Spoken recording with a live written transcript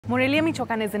Morelia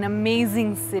Michoacan is an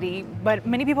amazing city, but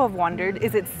many people have wondered,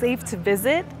 is it safe to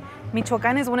visit?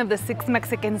 Michoacan is one of the 6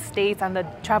 Mexican states on the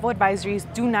travel advisories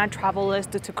do not travel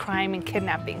list due to crime and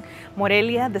kidnapping.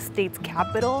 Morelia, the state's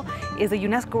capital, is a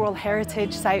UNESCO World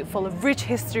Heritage Site full of rich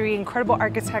history, incredible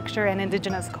architecture, and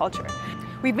indigenous culture.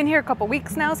 We've been here a couple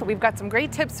weeks now, so we've got some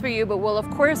great tips for you, but we'll of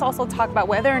course also talk about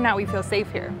whether or not we feel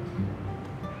safe here.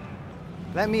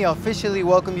 Let me officially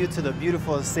welcome you to the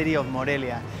beautiful city of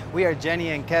Morelia. We are Jenny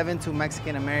and Kevin, 2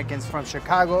 Mexican Americans from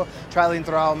Chicago, traveling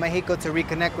throughout Mexico to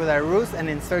reconnect with our roots and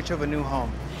in search of a new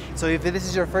home. So if this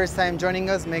is your first time joining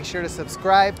us, make sure to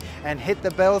subscribe and hit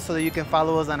the bell so that you can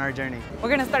follow us on our journey. We're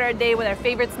gonna start our day with our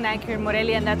favorite snack here in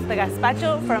Morelia, and that's the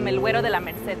gazpacho from El Güero de la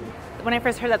Merced. When I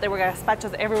first heard that there were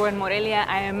gazpachos everywhere in Morelia,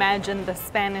 I imagined the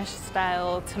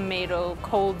Spanish-style tomato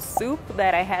cold soup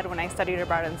that I had when I studied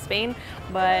abroad in Spain.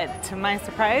 But to my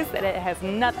surprise, that it has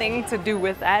nothing to do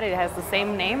with that. It has the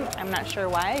same name. I'm not sure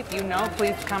why. If you know,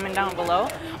 please comment down below.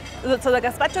 So the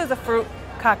gazpacho is a fruit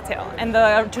cocktail, and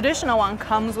the traditional one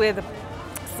comes with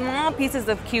small pieces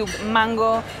of cubed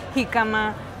mango,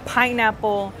 jicama,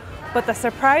 pineapple. But the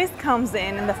surprise comes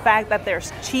in the fact that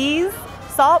there's cheese,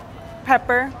 salt,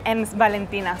 pepper, and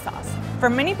Valentina sauce. For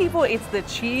many people, it's the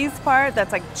cheese part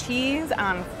that's like cheese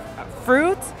on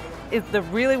fruit is the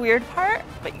really weird part.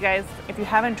 But you guys, if you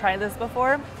haven't tried this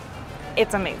before,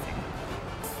 it's amazing.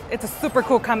 It's a super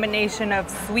cool combination of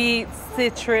sweet,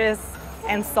 citrus,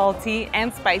 and salty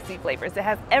and spicy flavors. It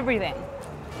has everything.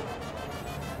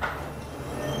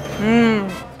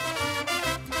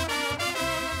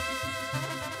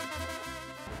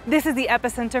 This is the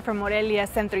epicenter for Morelia,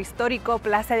 Centro Histórico,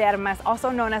 Plaza de Armas, also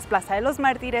known as Plaza de los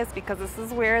Mártires, because this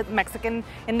is where Mexican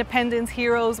independence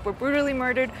heroes were brutally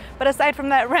murdered. But aside from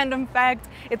that random fact,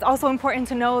 it's also important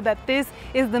to know that this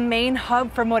is the main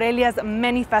hub for Morelia's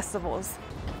many festivals.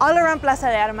 All around Plaza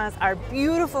de Armas are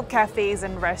beautiful cafes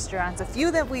and restaurants, a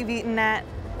few that we've eaten at,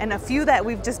 and a few that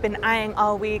we've just been eyeing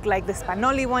all week, like the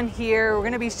Spanoli one here. We're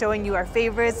gonna be showing you our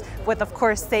favorites, with of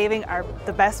course saving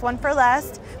the best one for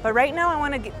last. But right now I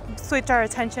wanna switch our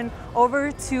attention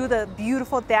over to the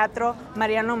beautiful Teatro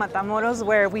Mariano Matamoros,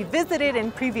 where we visited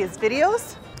in previous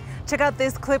videos. Check out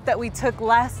this clip that we took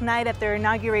last night at their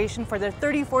inauguration for their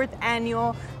 34th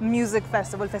annual music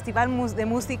festival, Festival de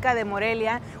Música de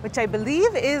Morelia, which I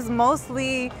believe is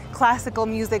mostly classical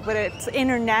music, but it's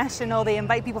international. They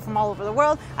invite people from all over the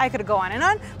world. I could go on,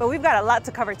 but we've got a lot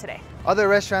to cover today. Other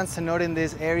restaurants to note in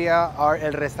this area are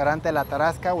El Restaurante La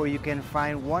Tarasca, where you can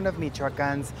find one of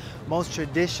Michoacan's most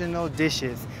traditional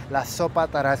dishes, la sopa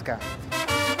tarasca.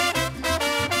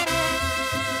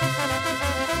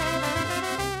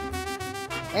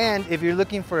 And if you're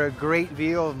looking for a great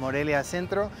view of Morelia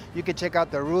Centro, you can check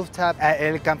out the rooftop at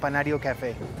El Campanario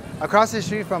Cafe. Across the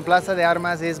street from Plaza de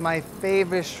Armas is my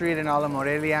favorite street in all of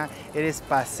Morelia. It is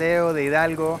Paseo de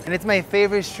Hidalgo, and it's my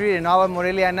favorite street in all of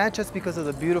Morelia, not just because of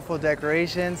the beautiful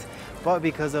decorations, but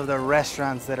because of the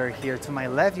restaurants that are here. To my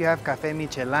left, you have Café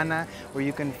Michelana, where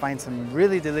you can find some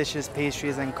really delicious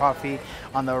pastries and coffee.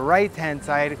 On the right-hand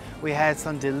side, we had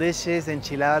some delicious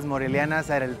enchiladas morelianas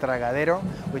at El Tragadero,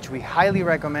 which we highly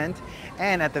recommend.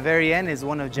 And at the very end is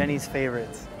one of Jenny's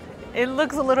favorites. It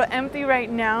looks a little empty right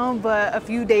now, but a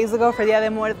few days ago for Dia de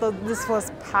Muertos, this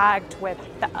was packed with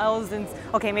thousands,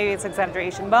 okay, maybe it's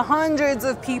exaggeration, but hundreds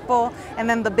of people. And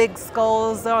then the big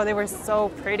skulls, oh, they were so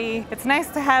pretty. It's nice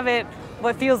to have it,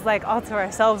 what feels like all to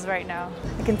ourselves right now.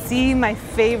 You can see my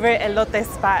favorite elote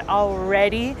spot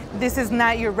already. This is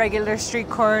not your regular street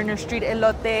corner, street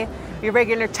elote, your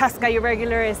regular chasca, your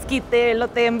regular esquite,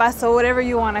 elote en vaso, whatever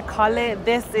you want to call it.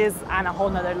 This is on a whole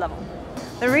nother level.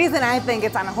 The reason I think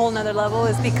it's on a whole nother level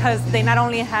is because they not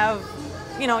only have,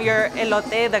 you know, your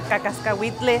elote, the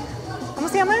cacascahuitle, ¿cómo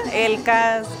se llama? El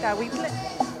cascahuitle.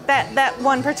 That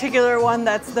one particular one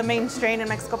that's the main strain in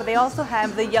Mexico, but they also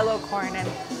have the yellow corn, and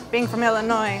being from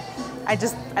Illinois,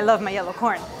 I love my yellow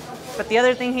corn. But the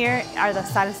other thing here are the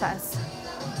salsas.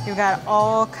 You've got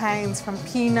all kinds, from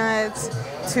peanuts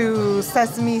to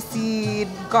sesame seed,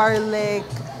 garlic,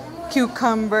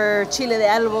 cucumber, chile de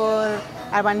árbol,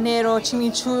 habanero,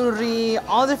 chimichurri,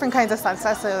 all different kinds of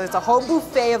salsas. So there's a whole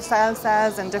buffet of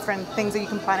salsas and different things that you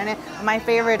can put in it. My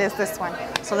favorite is this one.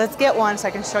 So let's get one so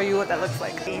I can show you what that looks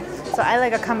like. So I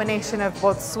like a combination of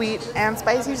both sweet and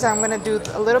spicy, so I'm gonna do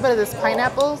a little bit of this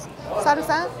pineapple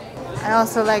salsa. I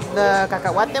also like the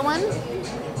cacahuate one,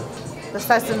 the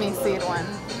sesame seed one.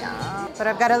 Yeah. But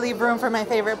I've got to leave room for my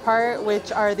favorite part,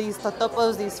 which are these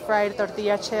totopos, these fried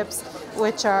tortilla chips,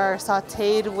 which are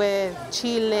sauteed with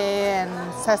chile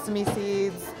and sesame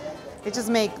seeds. They just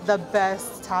make the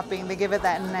best topping. They give it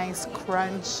that nice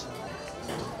crunch.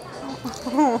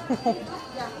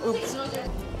 Oops.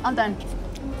 I'm done.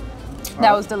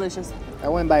 That was delicious.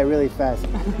 That went by really fast.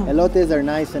 Elotes are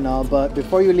nice and all, but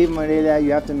before you leave Morelia,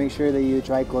 you have to make sure that you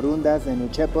try corundas and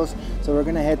uchepos. So we're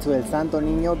gonna head to El Santo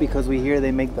Niño because we hear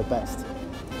they make the best.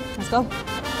 Let's go.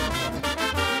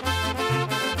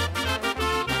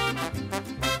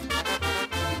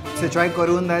 To try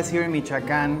corundas here in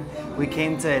Michoacan, we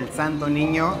came to El Santo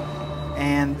Niño,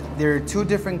 and there are two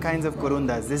different kinds of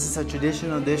corundas. This is a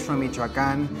traditional dish from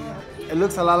Michoacan. It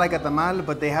looks a lot like a tamal,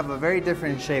 but they have a very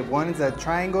different shape. One is a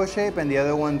triangle shape and the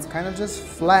other one's kind of just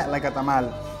flat like a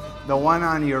tamal. The one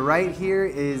on your right here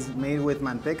is made with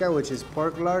manteca, which is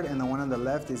pork lard, and the one on the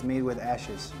left is made with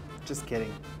ashes. Just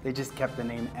kidding. They just kept the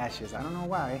name ashes. I don't know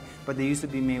why, but they used to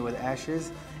be made with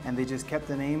ashes and they just kept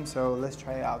the name, so let's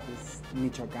try out this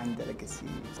Michoacan delicacy.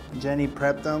 Jenny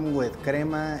prepped them with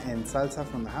crema and salsa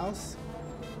from the house.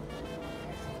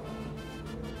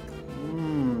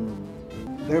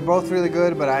 They're both really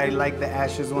good, but I like the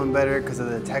ashes one better because of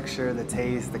the texture, the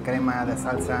taste, the crema, the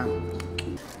salsa.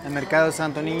 At Mercado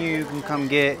Santo Niño, you can come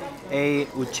get a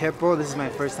uchepo. This is my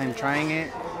first time trying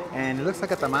it, and it looks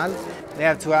like a tamal. They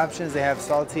have two options. They have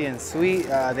salty and sweet.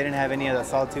 They didn't have any of the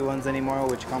salty ones anymore,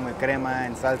 which come with crema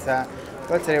and salsa.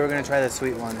 But today we're gonna try the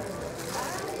sweet one.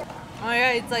 Oh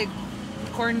yeah, it's like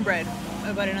cornbread,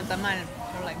 but in a tamal,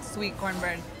 or like sweet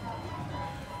cornbread.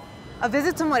 A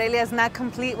visit to Morelia is not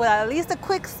complete without at least a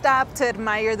quick stop to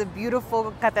admire the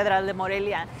beautiful Catedral de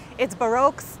Morelia. Its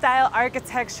Baroque style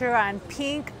architecture on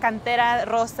pink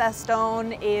cantera rosa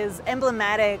stone is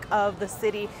emblematic of the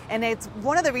city, and it's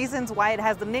one of the reasons why it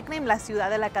has the nickname La Ciudad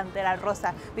de la Cantera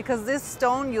Rosa, because this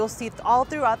stone you'll see all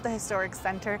throughout the historic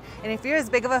center. And if you're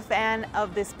as big of a fan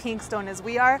of this pink stone as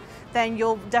we are, then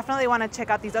you'll definitely want to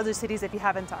check out these other cities if you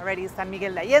haven't already. San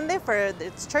Miguel de Allende for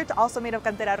its church, also made of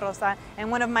cantera rosa, and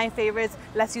one of my favorites,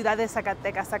 La Ciudad de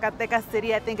Zacatecas. Zacatecas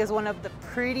City, I think, is one of the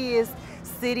prettiest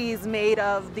cities made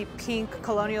of the pink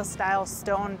colonial style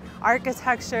stone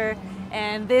architecture,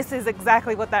 and this is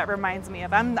exactly what that reminds me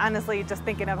of. I'm honestly just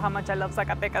thinking of how much I love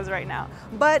Zacatecas right now.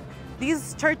 But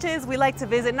these churches we like to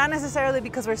visit, not necessarily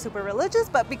because we're super religious,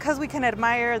 but because we can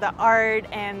admire the art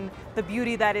and the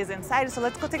beauty that is inside. So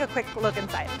let's go take a quick look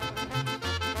inside.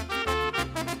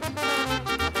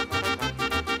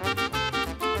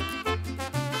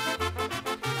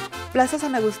 Plaza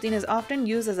San Agustin is often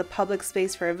used as a public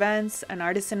space for events, an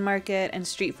artisan market, and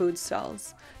street food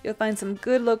stalls. You'll find some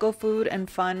good local food and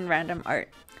fun random art.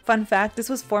 Fun fact, this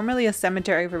was formerly a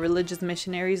cemetery for religious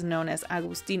missionaries known as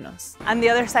Agustinos. On the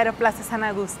other side of Plaza San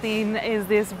Agustin is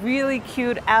this really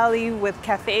cute alley with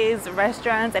cafes,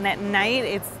 restaurants, and at night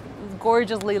it's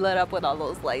gorgeously lit up with all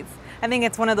those lights. I think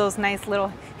it's one of those nice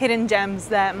little hidden gems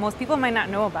that most people might not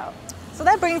know about. So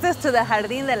that brings us to the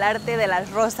Jardín del Arte de las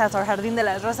Rosas, or Jardín de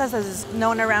las Rosas as it's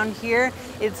known around here.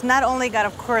 It's not only got,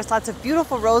 of course, lots of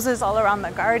beautiful roses all around the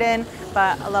garden,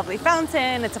 but a lovely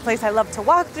fountain. It's a place I love to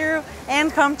walk through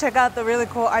and come check out the really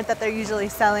cool art that they're usually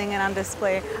selling and on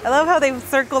display. I love how they've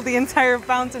circled the entire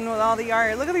fountain with all the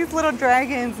art. Look at these little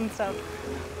dragons and stuff.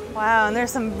 Wow, and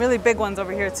there's some really big ones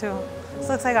over here too. This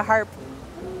looks like a harp.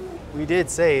 We did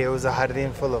say it was a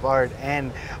jardín full of art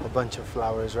and a bunch of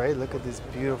flowers, right? Look at this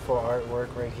beautiful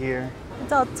artwork right here.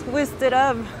 It's all twisted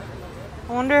up.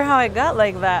 I wonder how it got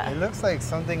like that. It looks like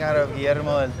something out of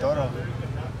Guillermo del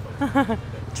Toro.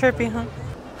 Trippy, huh?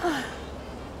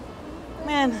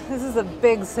 Man, this is a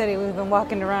big city. We've been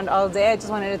walking around all day. I just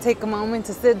wanted to take a moment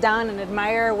to sit down and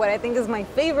admire what I think is my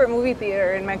favorite movie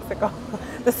theater in Mexico.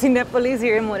 The Cinépolis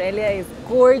here in Morelia is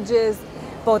gorgeous,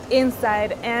 both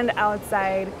inside and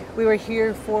outside. We were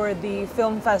here for the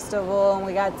film festival and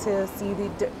we got to see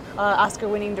the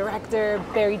Oscar-winning director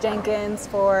Barry Jenkins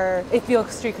for If Beale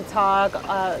Street Could Talk,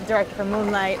 director for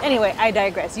Moonlight. Anyway, I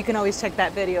digress. You can always check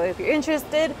that video if you're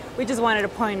interested. We just wanted to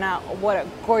point out what a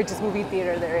gorgeous movie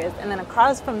theater there is. And then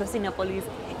across from the Cinépolis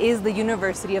is the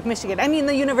University of Michigan. I mean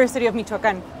the University of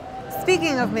Michoacan.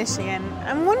 Speaking of Michigan,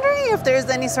 I'm wondering if there's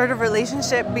any sort of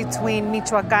relationship between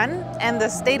Michoacan and the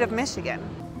state of Michigan.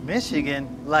 Michigan?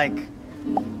 Like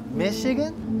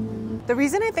Michigan? The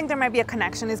reason I think there might be a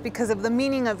connection is because of the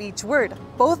meaning of each word.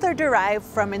 Both are derived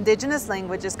from indigenous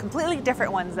languages, completely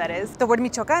different ones that is. The word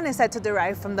Michoacan is said to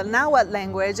derive from the Nahuatl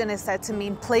language and is said to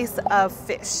mean place of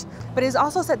fish. But it is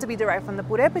also said to be derived from the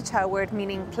Purepecha word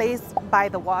meaning place by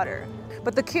the water.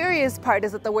 But the curious part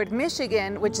is that the word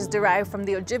Michigan, which is derived from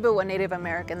the Ojibwa Native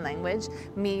American language,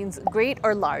 means great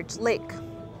or large lake.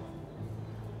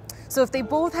 So if they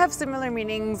both have similar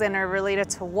meanings and are related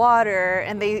to water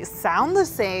and they sound the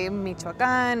same,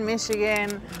 Michoacan,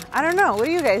 Michigan, I don't know, what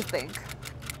do you guys think?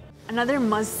 Another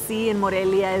must-see in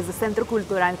Morelia is the Centro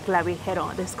Cultural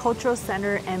Clavijero. This cultural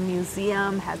center and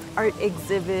museum has art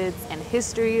exhibits and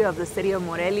history of the city of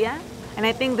Morelia. And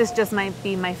I think this just might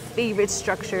be my favorite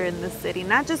structure in the city,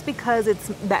 not just because it's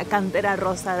that cantera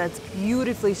rosa that's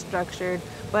beautifully structured,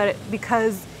 but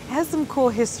because it has some cool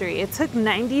history. It took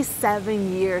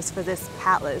 97 years for this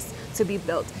palace to be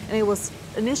built, and it was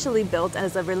initially built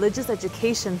as a religious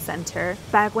education center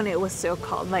back when it was still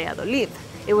called Valladolid.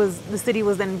 The city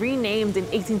was then renamed in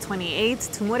 1828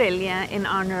 to Morelia in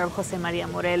honor of José María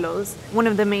Morelos, one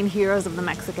of the main heroes of the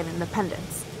Mexican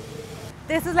independence.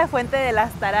 This is La Fuente de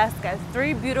las Tarascas,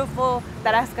 3 beautiful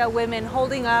Tarasca women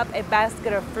holding up a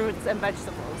basket of fruits and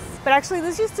vegetables. But actually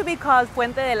this used to be called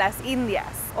Fuente de las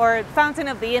Indias, or Fountain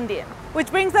of the Indian.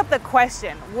 Which brings up the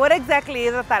question, what exactly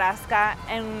is a Tarasca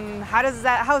and how is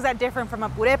that different from a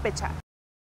purépecha?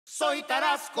 Soy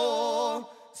Tarasco,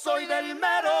 soy del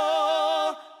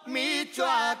mero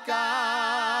Michoacan.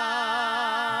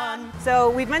 So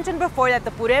we've mentioned before that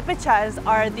the purépechas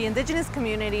are the indigenous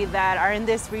community that are in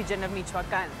this region of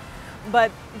Michoacan.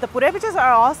 But the purépechas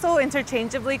are also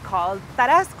interchangeably called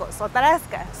tarascos or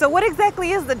tarasca. So what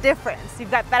exactly is the difference?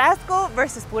 You've got tarasco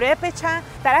versus purépecha.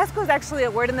 Tarasco is actually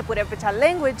a word in the purépecha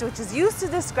language which is used to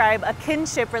describe a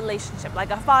kinship relationship, like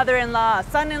a father-in-law, a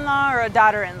son-in-law, or a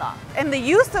daughter-in-law. And the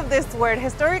use of this word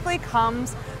historically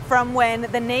comes from when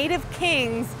the native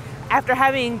kings, after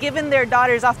having given their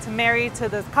daughters off to marry to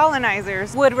the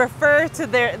colonizers, would refer to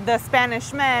the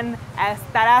Spanish men as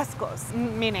tarascos,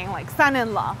 meaning like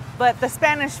son-in-law. But the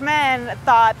Spanish men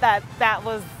thought that that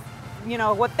was, you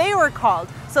know, what they were called.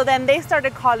 So then they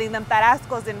started calling them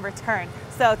tarascos in return.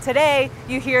 So today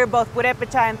you hear both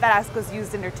purépecha and tarascos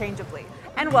used interchangeably.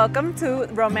 And welcome to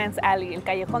Romance Alley. El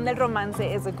Callejón del Romance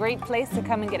is a great place to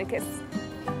come and get a kiss.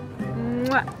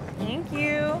 Mwah. Thank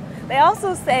you. They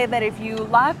also say that if you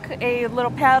lock a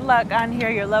little padlock on here,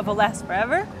 your love will last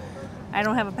forever. I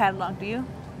don't have a padlock, do you?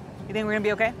 You think we're gonna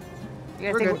be okay?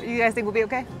 You guys think we'll be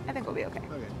okay? I think we'll be okay.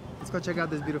 Okay, let's go check out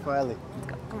this beautiful alley.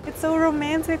 Let's go. Come on. It's so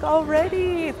romantic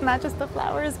already. It's not just the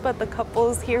flowers, but the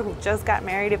couples here who just got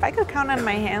married. If I could count on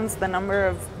my hands the number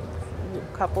of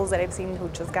couples that I've seen who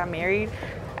just got married,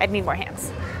 I'd need more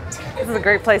hands. This is a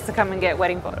great place to come and get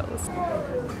wedding photos.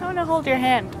 I want to hold your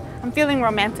hand. I'm feeling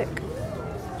romantic.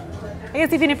 I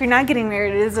guess even if you're not getting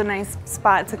married, it is a nice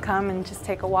spot to come and just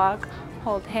take a walk,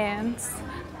 hold hands,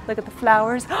 look at the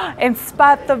flowers, and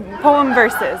spot the poem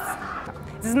verses.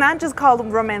 This is not just called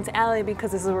Romance Alley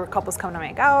because this is where couples come to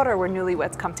make out or where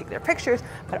newlyweds come take their pictures,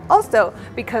 but also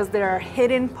because there are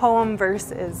hidden poem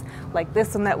verses like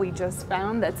this one that we just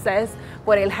found that says,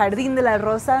 "Por el jardín de las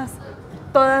rosas,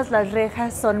 todas las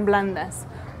rejas son blandas,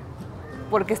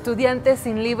 porque estudiantes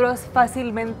sin libros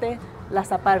fácilmente las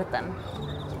apartan."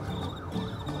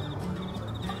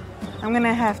 I'm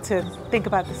gonna have to think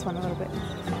about this one a little bit.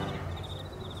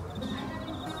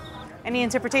 Any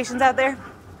interpretations out there?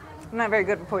 I'm not very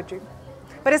good with poetry,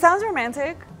 but it sounds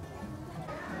romantic.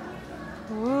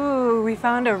 Ooh, we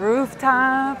found a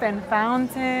rooftop and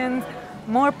fountains,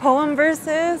 more poem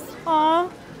verses. Aw,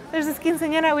 there's this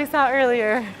quinceañera we saw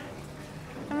earlier.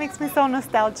 That makes me so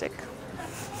nostalgic.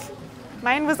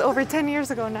 Mine was over 10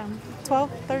 years ago now, 12,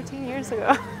 13 years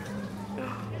ago.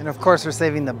 And of course, we're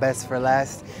saving the best for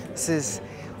last. This is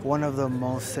one of the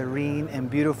most serene and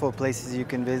beautiful places you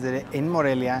can visit in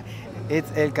Morelia. It's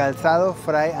El Calzado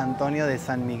Fray Antonio de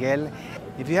San Miguel.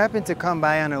 If you happen to come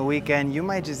by on a weekend, you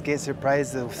might just get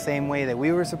surprised the same way that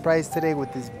we were surprised today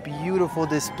with this beautiful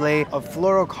display of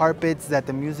floral carpets that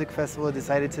the music festival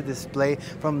decided to display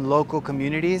from local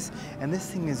communities. And this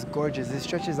thing is gorgeous. This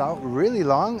stretches out really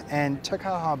long, and check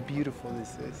out how beautiful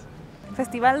this is.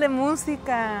 Festival de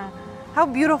Música. How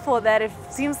beautiful that it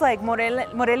seems like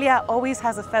Morelia always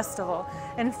has a festival.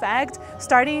 In fact,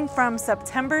 starting from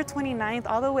September 29th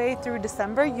all the way through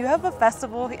December, you have a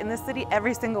festival in the city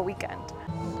every single weekend.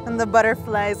 And the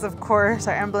butterflies, of course,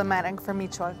 are emblematic for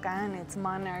Michoacan. It's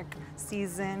monarch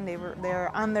season.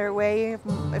 They're on their way,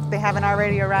 if they haven't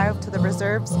already arrived, to the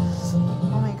reserves.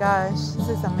 Oh my gosh, this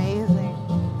is amazing.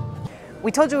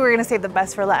 We told you we were gonna save the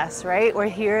best for last, right? We're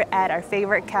here at our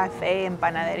favorite cafe and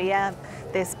panaderia.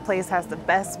 This place has the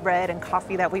best bread and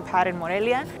coffee that we've had in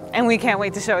Morelia, and we can't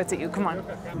wait to show it to you. Come on.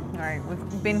 All right,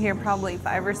 we've been here probably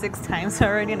 5 or 6 times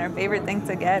already, and our favorite thing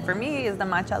to get for me is the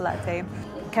matcha latte.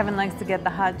 Kevin likes to get the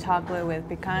hot chocolate with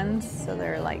pecans, so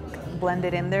they're like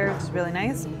blended in there, which is really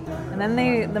nice. And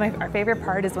then our favorite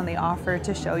part is when they offer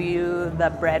to show you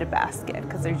the bread basket,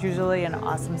 because there's usually an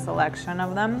awesome selection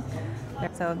of them.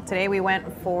 So today we went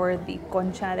for the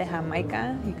concha de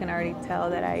Jamaica. You can already tell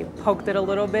that I poked it a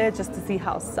little bit just to see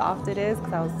how soft it is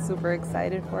because I was super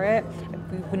excited for it.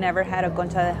 We've never had a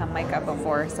concha de Jamaica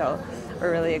before, so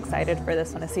we're really excited for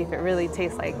this one to see if it really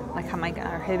tastes like Jamaica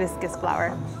or hibiscus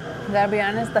flower. Gotta be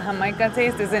honest, the Jamaica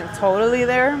taste isn't totally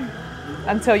there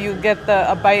until you get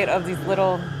a bite of these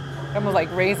little, almost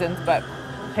like raisins, but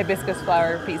hibiscus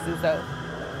flower pieces of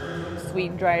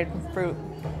sweet dried fruit.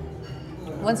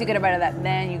 Once you get a bite of that,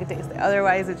 then you can taste it.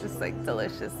 Otherwise, it's just like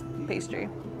delicious pastry.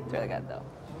 It's really good though.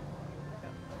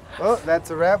 Well, that's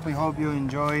a wrap. We hope you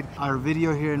enjoyed our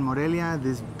video here in Morelia,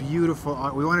 this beautiful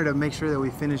art. We wanted to make sure that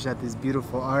we finish at this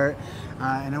beautiful art.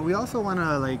 And we also want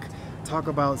to talk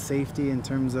about safety in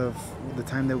terms of the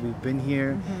time that we've been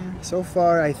here. So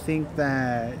far, I think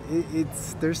that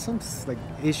there's some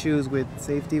issues with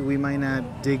safety. We might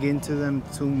not dig into them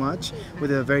too much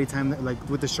with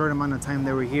the short amount of time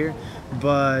that we're here.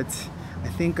 But I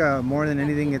think more than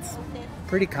anything, it's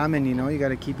pretty common, you got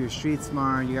to keep your street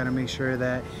smart. You got to make sure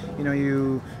that,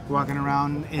 you walking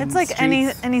around in It's like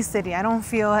streets. any city. I don't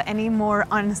feel any more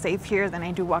unsafe here than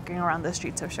I do walking around the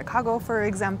streets of Chicago, for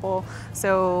example.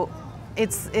 So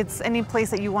it's any place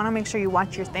that you want to make sure you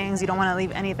watch your things. You don't want to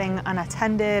leave anything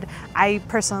unattended. I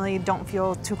personally don't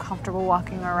feel too comfortable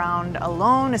walking around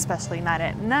alone, especially not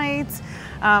at night.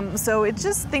 So it's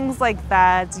just things like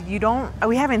that.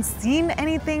 We haven't seen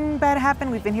anything bad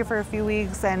happen. We've been here for a few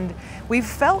weeks and we've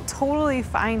felt totally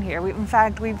fine here. In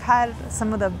fact, we've had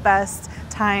some of the best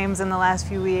times in the last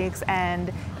few weeks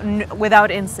and without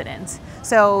incident.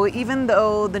 So even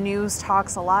though the news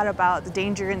talks a lot about the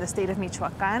danger in the state of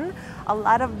Michoacan, a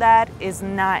lot of that is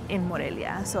not in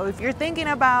Morelia. So if you're thinking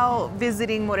about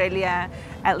visiting Morelia,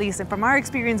 at least from our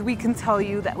experience, we can tell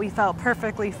you that we felt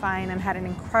perfectly fine and had an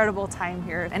incredible time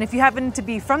here. And if you happen to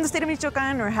be from the state of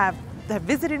Michoacan or have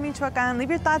visited Michoacan, leave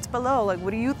your thoughts below.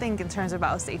 What do you think in terms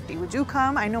about safety? Would you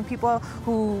come? I know people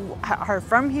who are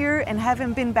from here and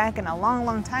haven't been back in a long,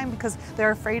 long time because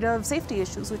they're afraid of safety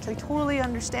issues, which I totally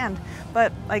understand.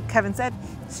 But like Kevin said,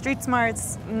 street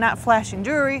smarts, not flashing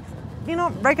jewelry,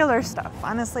 regular stuff.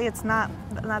 Honestly, it's not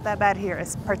that bad here,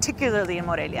 it's particularly in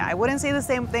Morelia. I wouldn't say the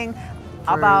same thing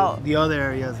about the other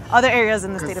areas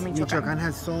in the state of Michoacan. Michoacan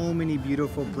has so many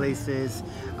beautiful places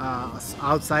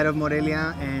outside of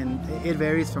Morelia, and it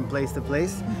varies from place to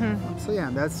place. So yeah,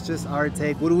 that's just our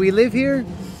take. Would we live here?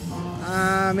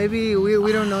 Maybe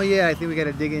we don't know yet. I think we got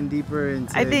to dig in deeper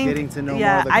into getting to know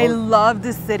more of the I love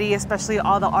this city, especially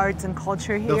all the arts and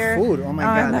culture here. The food, oh my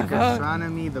God, the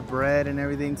gastronomy, the bread and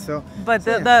everything. But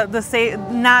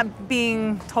not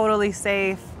being totally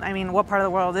safe. I mean, what part of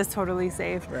the world is totally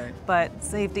safe? Right. But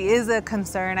safety is a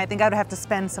concern. I think I would have to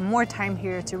spend some more time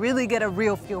here to really get a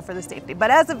real feel for the safety. But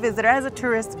as a visitor, as a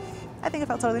tourist, I think it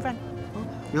felt totally fine.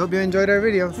 We hope you enjoyed our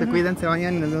video. Se cuidan, se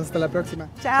bañan, y nos vemos hasta la próxima.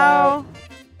 Ciao.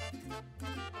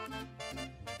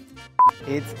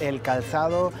 It's El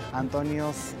Calzado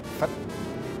Antonio's.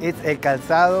 It's El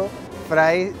Calzado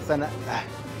Fray Sana.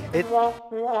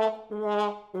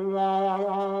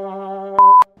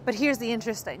 But here's the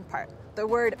interesting part. The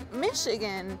word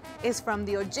Michigan is from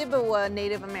the Ojibwa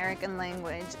Native American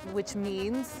language, which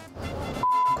means.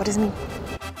 What does it mean?